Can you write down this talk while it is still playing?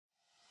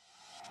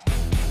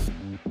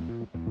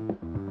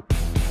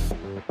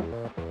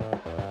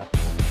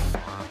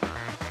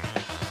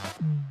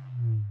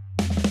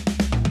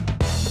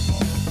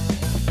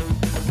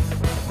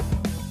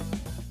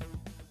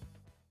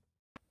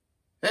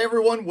Hey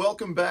everyone,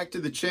 welcome back to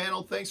the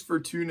channel. Thanks for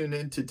tuning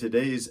in to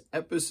today's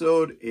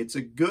episode. It's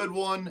a good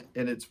one,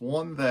 and it's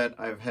one that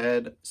I've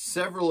had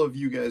several of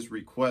you guys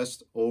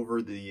request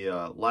over the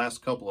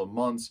last couple of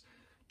months,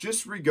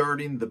 just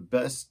regarding the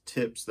best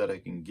tips that I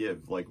can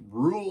give, like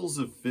rules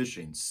of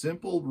fishing,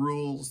 simple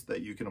rules that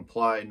you can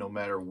apply no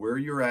matter where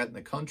you're at in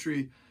the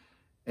country.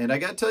 And I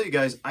gotta tell you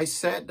guys, I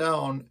sat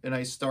down and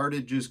I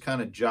started just kind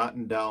of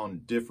jotting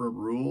down different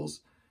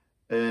rules.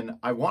 And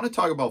I want to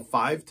talk about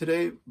 5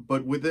 today,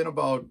 but within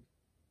about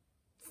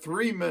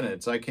 3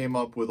 minutes, I came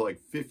up with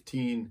like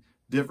 15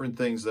 different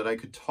things that I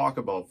could talk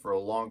about for a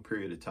long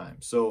period of time.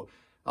 So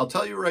I'll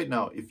tell you right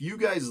now, if you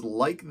guys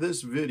like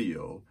this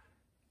video,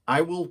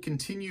 I will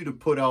continue to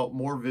put out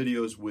more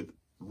videos with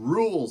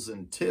rules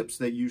and tips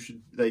that you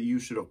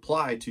should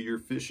apply to your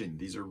fishing.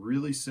 These are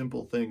really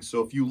simple things.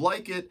 So if you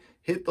like it,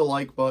 hit the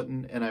like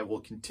button, and I will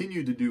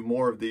continue to do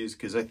more of these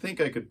because I think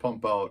I could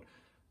pump out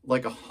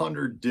like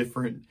 100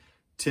 different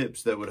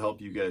tips that would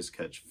help you guys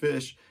catch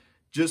fish.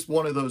 Just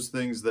one of those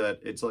things that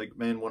it's like,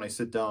 man, when I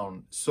sit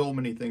down, so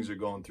many things are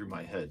going through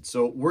my head.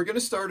 So we're going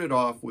to start it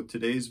off with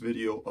today's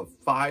video of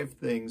 5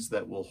 things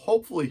that will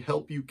hopefully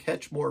help you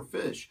catch more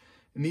fish.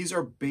 And these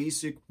are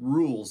basic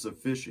rules of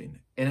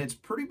fishing. And it's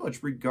pretty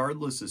much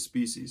regardless of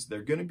species.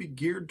 They're going to be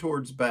geared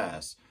towards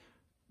bass,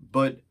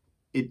 but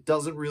it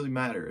doesn't really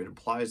matter. It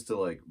applies to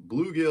like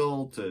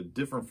bluegill, to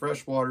different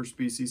freshwater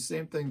species,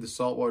 same thing to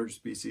saltwater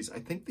species. I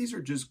think these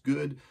are just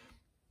good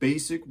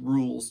basic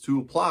rules to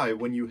apply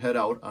when you head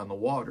out on the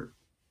water.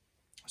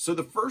 So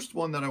the first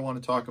one that I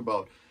want to talk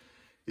about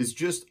is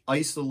just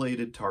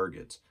isolated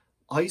targets.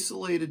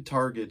 Isolated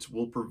targets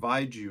will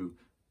provide you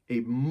a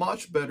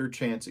much better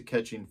chance at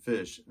catching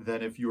fish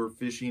than if you're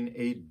fishing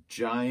a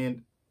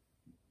giant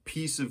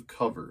piece of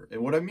cover.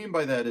 And what I mean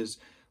by that is,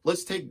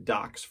 let's take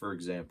docks, for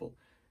example.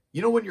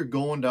 You know, when you're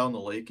going down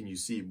the lake and you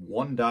see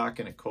one dock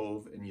in a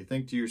cove and you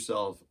think to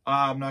yourself,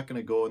 I'm not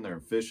going to go in there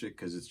and fish it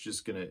because it's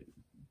just going to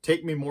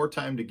take me more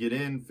time to get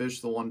in, fish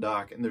the one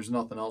dock, and there's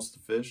nothing else to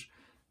fish.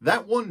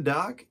 That one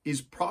dock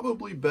is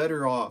probably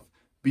better off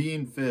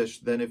being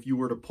fished than if you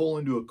were to pull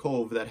into a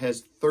cove that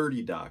has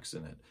 30 docks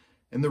in it.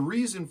 And the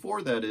reason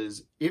for that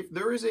is, if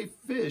there is a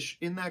fish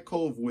in that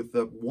cove with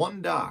the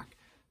one dock,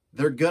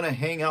 they're going to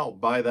hang out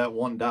by that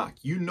one dock.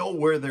 You know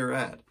where they're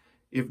at.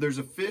 If there's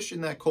a fish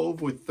in that cove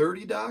with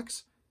 30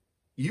 docks,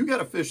 you got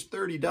to fish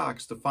 30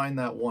 docks to find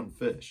that one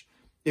fish.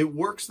 It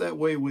works that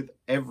way with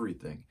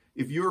everything.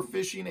 If you're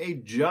fishing a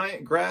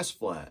giant grass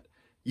flat,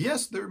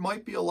 yes, there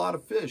might be a lot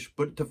of fish,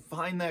 but to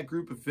find that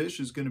group of fish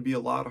is going to be a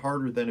lot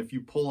harder than if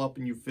you pull up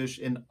and you fish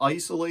an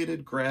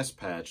isolated grass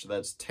patch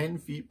that's 10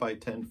 feet by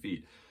 10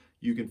 feet.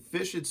 You can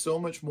fish it so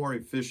much more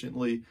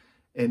efficiently,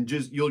 and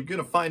you're going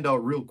to find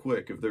out real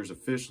quick if there's a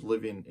fish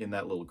living in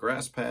that little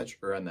grass patch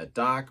or on that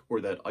dock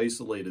or that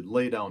isolated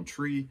laydown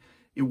tree.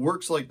 It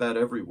works like that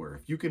everywhere.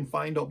 If you can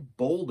find a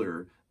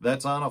boulder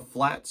that's on a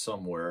flat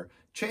somewhere,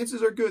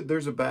 chances are good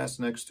there's a bass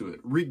next to it,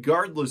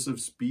 regardless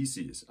of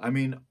species. I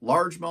mean,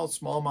 largemouth,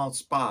 smallmouth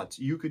spots,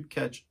 you could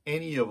catch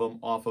any of them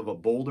off of a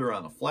boulder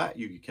on a flat.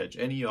 You could catch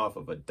any off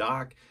of a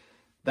dock.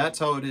 That's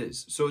how it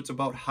is. So it's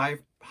about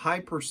high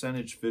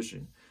percentage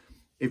fishing.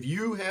 If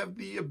you have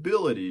the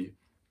ability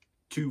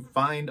to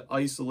find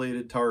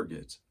isolated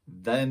targets,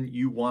 then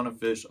you want to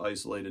fish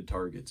isolated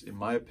targets. In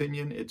my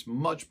opinion, it's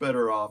much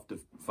better off to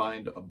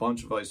find a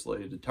bunch of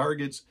isolated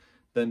targets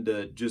than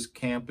to just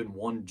camp in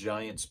one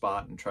giant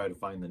spot and try to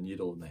find the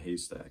needle in the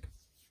haystack.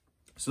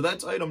 So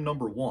that's item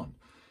number 1.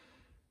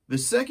 The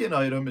second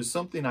item is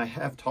something I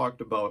have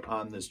talked about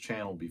on this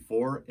channel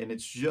before, and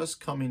it's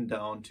just coming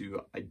down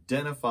to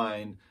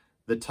identifying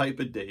the type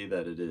of day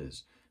that it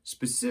is.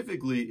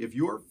 Specifically, if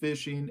you're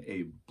fishing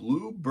a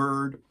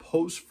bluebird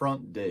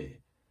post-front day,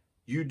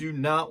 you do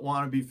not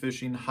want to be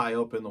fishing high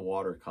up in the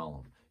water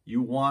column.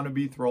 You want to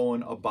be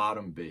throwing a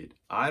bottom bait.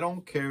 I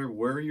don't care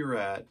where you're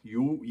at.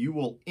 You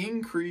will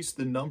increase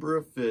the number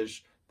of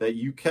fish that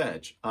you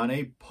catch on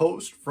a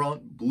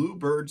post-front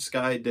bluebird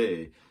sky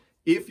day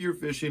if you're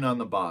fishing on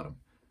the bottom.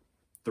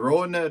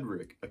 Throw a Ned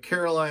rig, a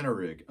Carolina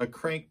rig, a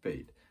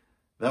crankbait.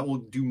 That will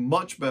do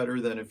much better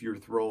than if you're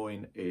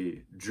throwing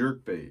a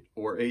jerkbait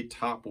or a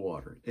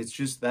topwater. It's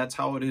just, that's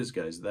how it is,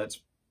 guys.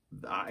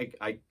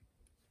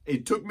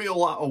 It took me a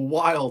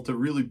while to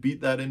really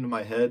beat that into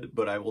my head,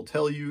 but I will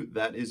tell you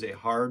that is a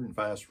hard and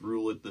fast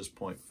rule at this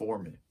point for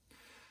me.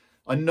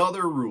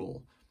 Another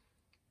rule,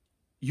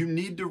 you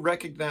need to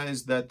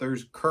recognize that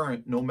there's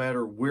current no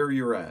matter where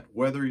you're at,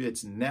 whether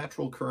it's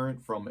natural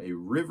current from a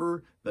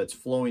river that's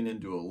flowing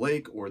into a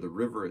lake or the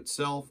river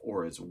itself,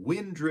 or it's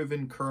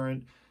wind-driven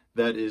current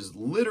that is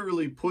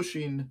literally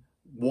pushing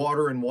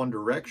water in one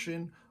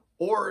direction,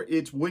 or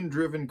it's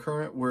wind-driven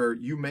current where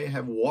you may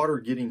have water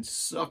getting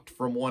sucked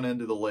from one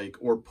end of the lake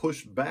or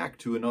pushed back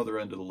to another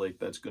end of the lake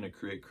that's going to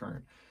create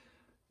current.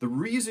 The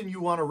reason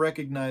you want to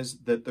recognize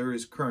that there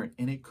is current,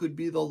 and it could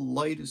be the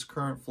lightest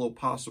current flow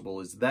possible,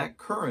 is that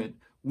current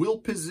will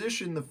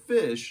position the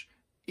fish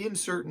in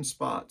certain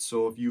spots.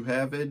 So if you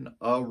have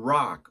a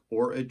rock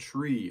or a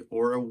tree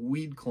or a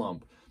weed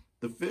clump,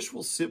 the fish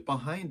will sit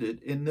behind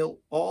it and they'll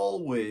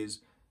always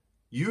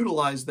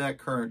utilize that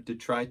current to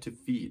try to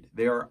feed.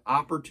 They are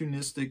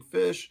opportunistic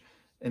fish,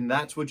 and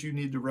that's what you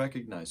need to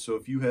recognize. So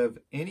if you have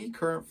any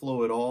current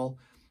flow at all,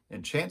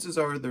 and chances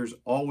are there's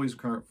always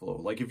current flow.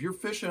 Like if you're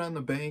fishing on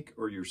the bank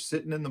or you're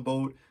sitting in the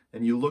boat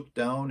and you look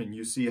down and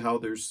you see how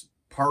there's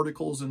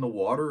particles in the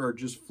water are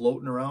just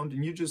floating around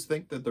and you just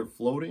think that they're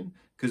floating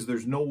because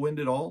there's no wind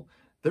at all,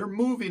 they're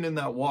moving in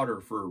that water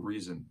for a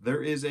reason.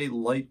 There is a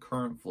light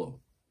current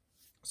flow.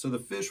 So the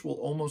fish will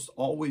almost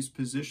always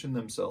position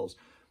themselves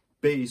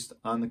based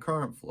on the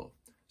current flow.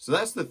 So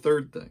that's the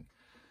third thing.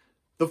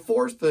 The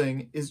fourth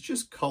thing is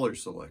just color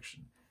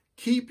selection.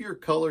 Keep your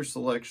color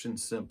selection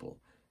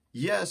simple.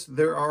 Yes,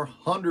 there are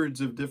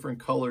hundreds of different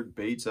colored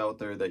baits out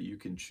there that you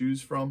can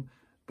choose from,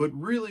 but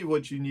really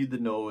what you need to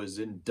know is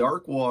in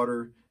dark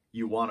water,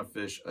 you want to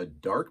fish a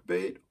dark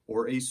bait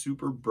or a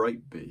super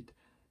bright bait.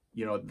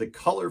 You know, the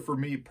color for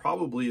me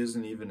probably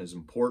isn't even as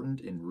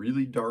important in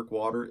really dark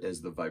water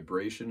as the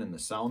vibration and the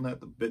sound that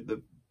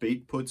the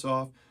bait puts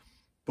off.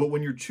 But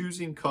when you're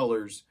choosing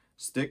colors,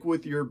 stick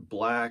with your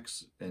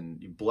blacks and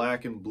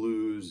black and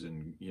blues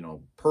and, you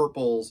know,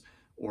 purples,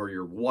 or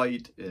your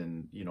white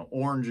and, you know,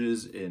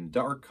 oranges in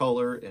dark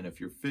color. And if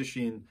you're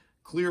fishing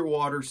clear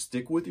water,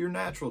 stick with your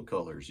natural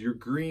colors, your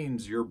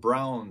greens, your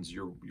browns,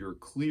 your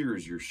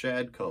clears, your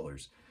shad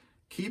colors.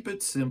 Keep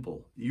it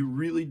simple. You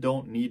really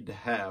don't need to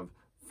have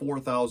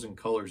 4,000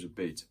 colors of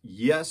baits.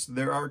 Yes,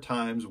 there are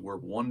times where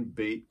one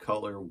bait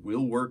color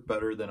will work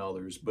better than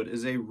others, but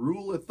as a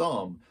rule of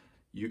thumb,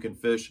 you can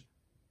fish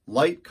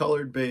light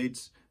colored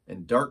baits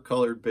and dark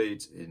colored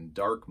baits in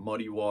dark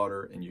muddy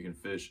water, and you can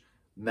fish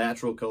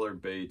natural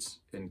colored baits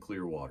in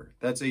clear water.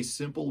 That's a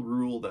simple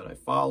rule that I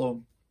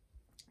follow.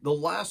 The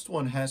last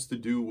one has to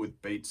do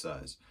with bait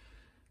size.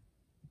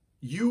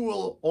 You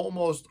will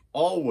almost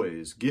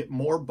always get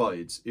more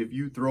bites if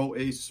you throw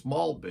a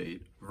small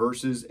bait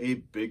versus a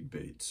big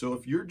bait. So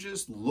if you're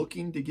just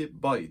looking to get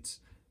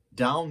bites,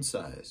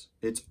 downsize.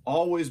 It's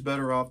always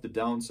better off to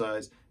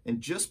downsize.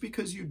 And just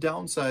because you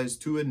downsize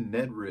to a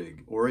Ned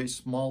rig or a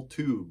small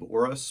tube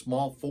or a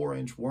small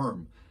 4-inch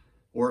worm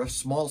or a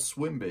small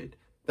swim bait,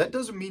 that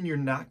doesn't mean you're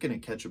not going to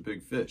catch a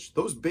big fish.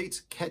 Those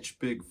baits catch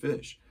big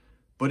fish,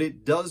 but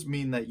it does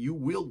mean that you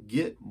will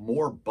get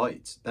more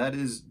bites. That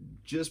is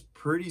just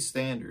pretty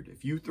standard.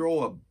 If you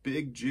throw a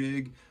big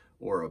jig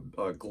or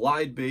a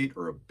glide bait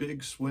or a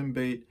big swim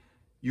bait,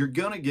 you're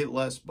going to get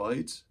less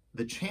bites.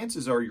 The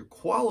chances are your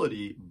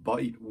quality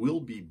bite will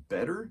be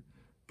better,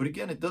 but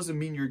again, it doesn't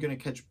mean you're going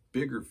to catch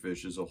bigger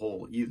fish as a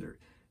whole either.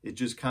 It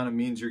just kind of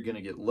means you're going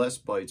to get less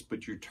bites,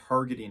 but you're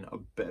targeting a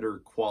better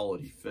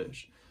quality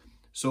fish.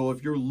 So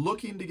if you're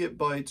looking to get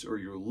bites or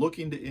you're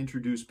looking to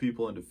introduce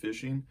people into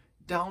fishing,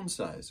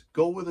 downsize.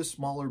 Go with a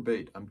smaller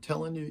bait. I'm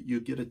telling you, you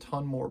get a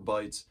ton more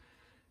bites.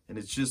 And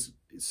it's just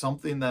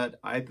something that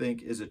I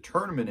think as a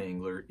tournament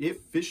angler, if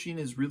fishing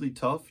is really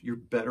tough, you're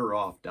better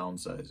off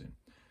downsizing.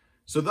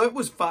 So that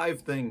was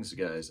 5 things,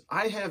 guys.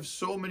 I have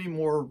so many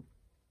more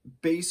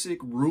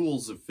basic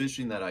rules of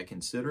fishing that I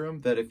consider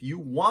them, that if you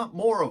want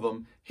more of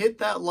them, hit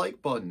that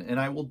like button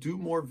and I will do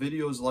more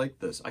videos like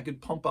this. I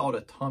could pump out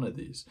a ton of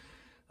these.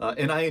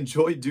 And I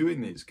enjoy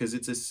doing these because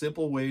it's a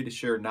simple way to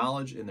share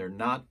knowledge and they're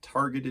not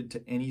targeted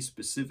to any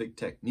specific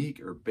technique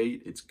or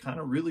bait. It's kind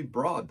of really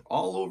broad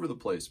all over the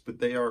place, but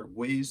they are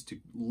ways to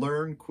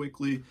learn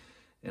quickly.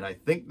 And I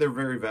think they're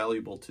very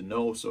valuable to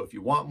know. So if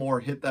you want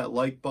more, hit that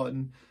like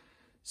button.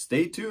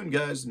 Stay tuned,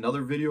 guys.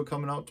 Another video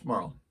coming out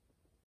tomorrow.